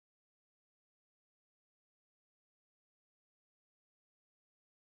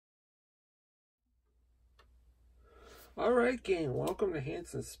Alright gang, welcome to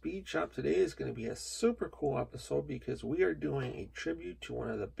Hansens Speed Shop. Today is going to be a super cool episode because we are doing a tribute to one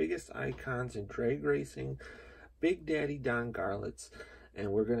of the biggest icons in drag racing, Big Daddy Don Garlits.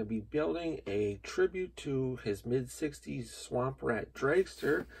 And we're going to be building a tribute to his mid-60s Swamp Rat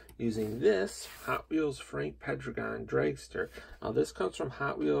Dragster using this Hot Wheels Frank Pedregon Dragster. Now this comes from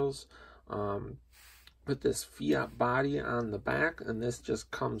Hot Wheels with this Fiat body on the back, and this just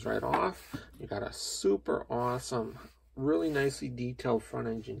comes right off. You got a super awesome, really nicely detailed front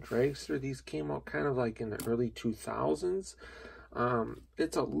engine dragster. These came out kind of like in the early 2000s.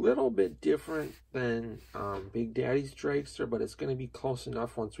 It's a little bit different than Big Daddy's dragster, but it's going to be close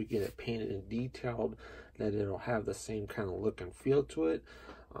enough once we get it painted and detailed that it'll have the same kind of look and feel to it.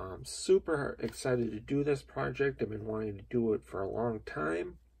 Super excited to do this project. I've been wanting to do it for a long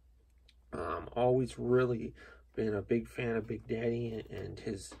time. Always really been a big fan of Big Daddy and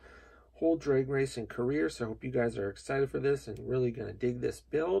his whole drag racing career, so I hope you guys are excited for this and really gonna dig this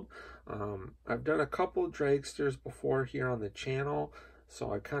build. I've done a couple of dragsters before here on the channel,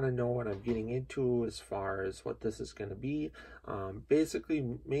 so I kind of know what I'm getting into as far as what this is going to be.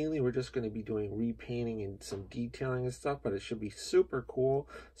 Basically, mainly we're just going to be doing repainting and some detailing and stuff, but it should be super cool.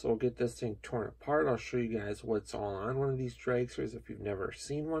 So we'll get this thing torn apart. I'll show you guys what's all on one of these dragsters if you've never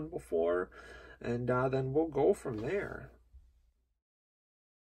seen one before, and then we'll go from there.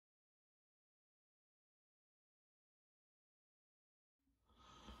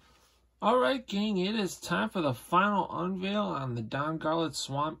 Alright gang, it is time for the final unveil on the Don Garlits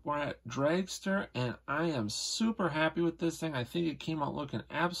Swamp Rat Dragster, and I am super happy with this thing. I think it came out looking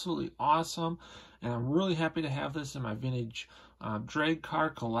absolutely awesome, and I'm really happy to have this in my vintage drag car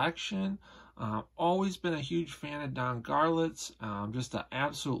collection. Always been a huge fan of Don Garlits, just an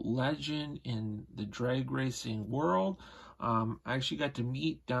absolute legend in the drag racing world. I actually got to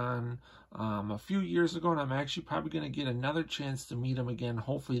meet Don a few years ago, and I'm actually probably going to get another chance to meet him again,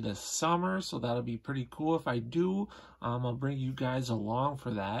 hopefully this summer, so that'll be pretty cool. If I do, I'll bring you guys along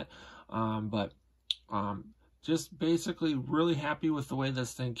for that. Just basically really happy with the way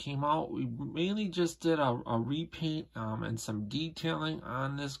this thing came out. We mainly just did a repaint and some detailing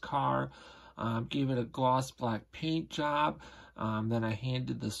on this car. Gave it a gloss black paint job. Then I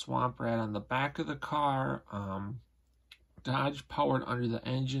handed the Swamp Rat on the back of the car. Dodge powered under the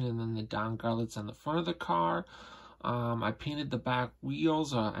engine, and then the Don Garlits on the front of the car. I painted the back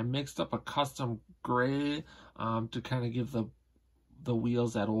wheels. I mixed up a custom gray to kind of give the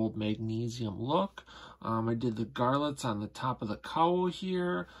wheels that old magnesium look. I did the Garlits on the top of the cowl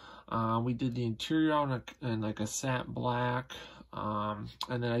here. We did the interior in like a satin black. And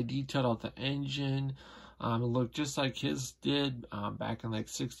then I detailed out the engine. It looked just like his did back in like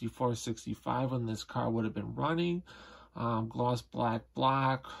 64, 65 when this car would have been running. Gloss black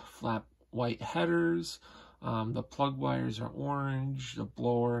block, flat white headers. The plug wires are orange. The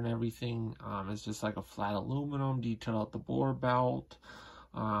blower and everything is just like a flat aluminum. Detailed out the blower belt.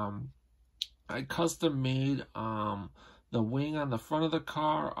 I custom made the wing on the front of the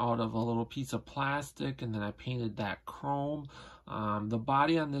car out of a little piece of plastic, and then I painted that chrome. The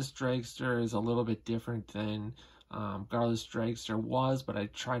body on this dragster is a little bit different than Garlits dragster was, but I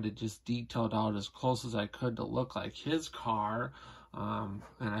tried to just detail it out as close as I could to look like his car. And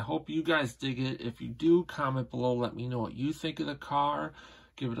I hope you guys dig it. If you do, comment below, let me know what you think of the car.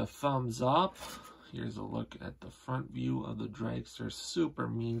 Give it a thumbs up. Here's a look at the front view of the dragster. Super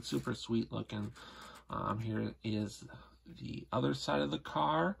mean, super sweet looking. Here is the other side of the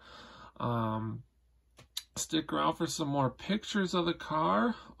car. Stick around for some more pictures of the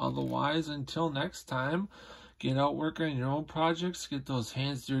car. Otherwise, until next time, get out working on your own projects, get those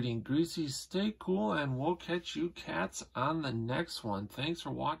hands dirty and greasy, stay cool, and we'll catch you cats on the next one. Thanks for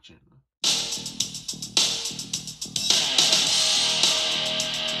watching.